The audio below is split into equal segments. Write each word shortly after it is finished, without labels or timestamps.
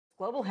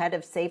Global Head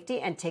of Safety,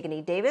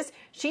 Antigone Davis.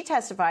 She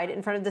testified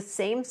in front of the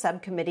same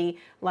subcommittee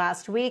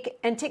last week.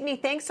 Antigone,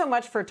 thanks so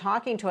much for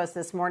talking to us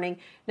this morning.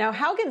 Now,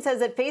 Haugen says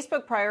that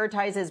Facebook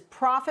prioritizes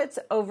profits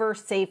over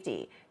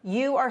safety.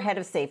 You are head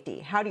of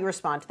safety. How do you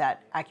respond to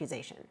that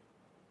accusation?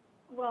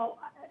 Well,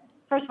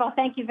 first of all,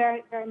 thank you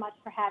very, very much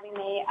for having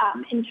me.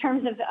 In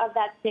terms of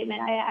that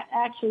statement, I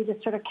actually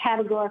just sort of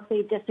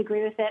categorically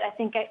disagree with it. I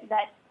think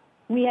that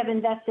we have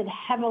invested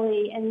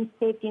heavily in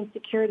safety and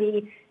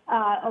security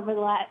over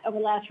the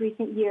last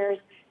recent years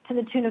to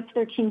the tune of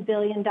 $13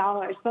 billion.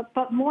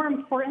 But more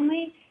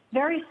importantly,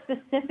 very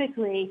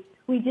specifically,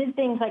 we did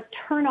things like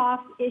turn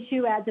off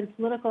issue ads and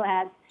political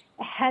ads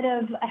ahead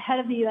of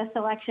the U.S.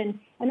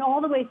 election and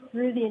all the way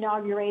through the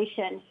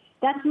inauguration.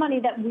 That's money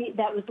that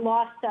was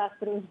lost to us,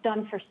 but it was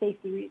done for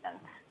safety reasons.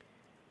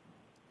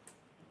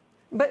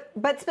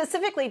 But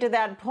specifically to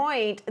that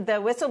point,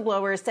 the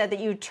whistleblower said that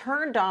you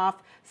turned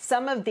off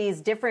some of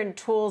these different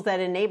tools that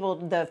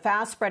enabled the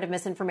fast spread of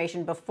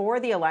misinformation before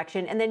the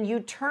election, and then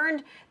you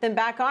turned them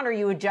back on, or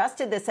you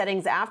adjusted the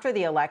settings after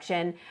the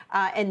election,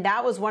 and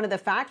that was one of the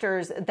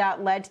factors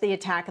that led to the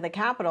attack of the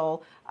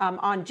Capitol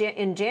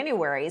in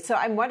January. So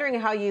I'm wondering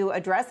how you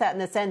address that in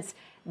the sense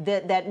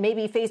that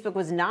maybe Facebook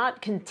was not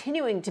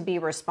continuing to be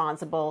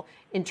responsible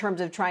in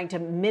terms of trying to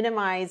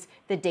minimize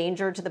the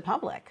danger to the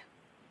public.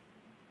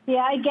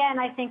 Yeah, again,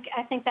 I think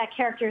that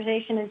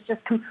characterization is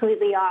just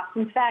completely off.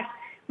 In fact,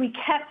 we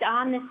kept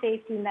on the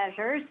safety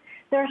measures.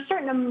 There are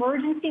certain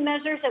emergency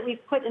measures that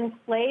we've put in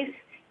place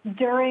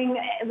during,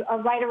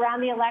 right around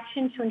the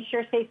election to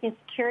ensure safety and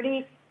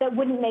security that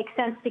wouldn't make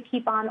sense to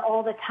keep on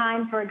all the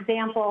time. For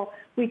example,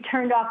 we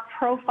turned off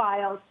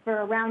profiles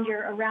for around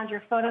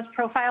your photos,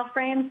 profile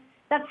frames.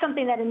 That's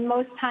something that in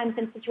most times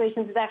and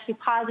situations is actually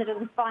positive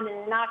and fun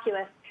and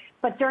innocuous.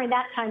 But during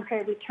that time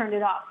period, we turned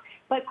it off.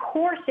 But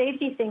core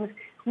safety things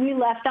we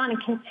left on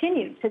and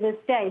continue to this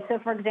day. So,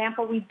 for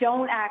example, we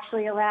don't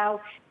actually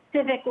allow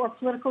civic or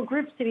political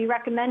groups to be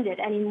recommended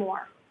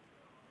anymore.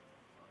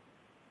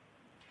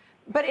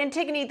 But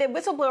Antigone, the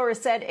whistleblower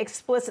said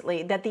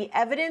explicitly that the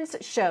evidence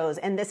shows,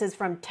 and this is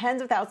from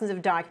tens of thousands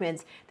of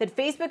documents, that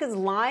Facebook is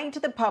lying to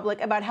the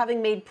public about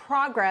having made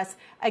progress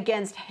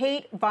against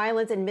hate,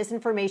 violence, and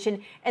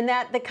misinformation, and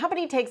that the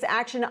company takes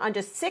action on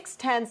just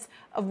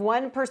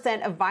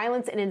 0.6% of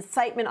violence and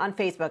incitement on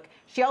Facebook.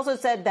 She also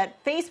said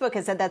that Facebook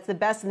has said that's the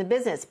best in the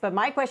business. But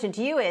my question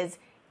to you is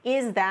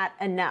that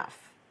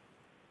enough?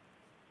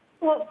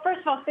 Well, first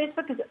of all,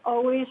 Facebook is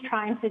always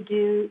trying to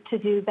do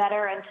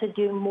better and to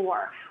do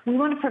more. We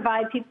want to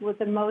provide people with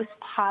the most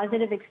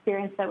positive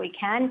experience that we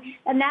can,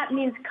 and that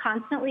means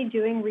constantly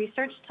doing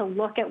research to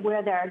look at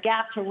where there are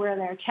gaps or where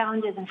there are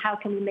challenges and how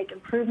can we make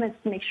improvements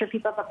to make sure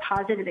people have a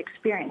positive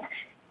experience.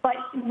 But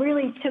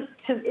really,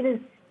 it is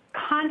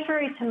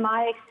contrary to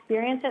my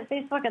experience at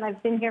Facebook, and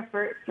I've been here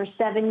for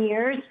 7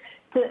 years,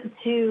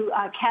 to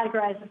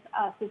categorize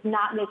us as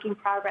not making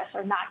progress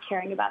or not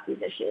caring about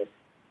these issues.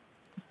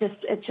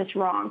 It's just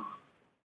wrong.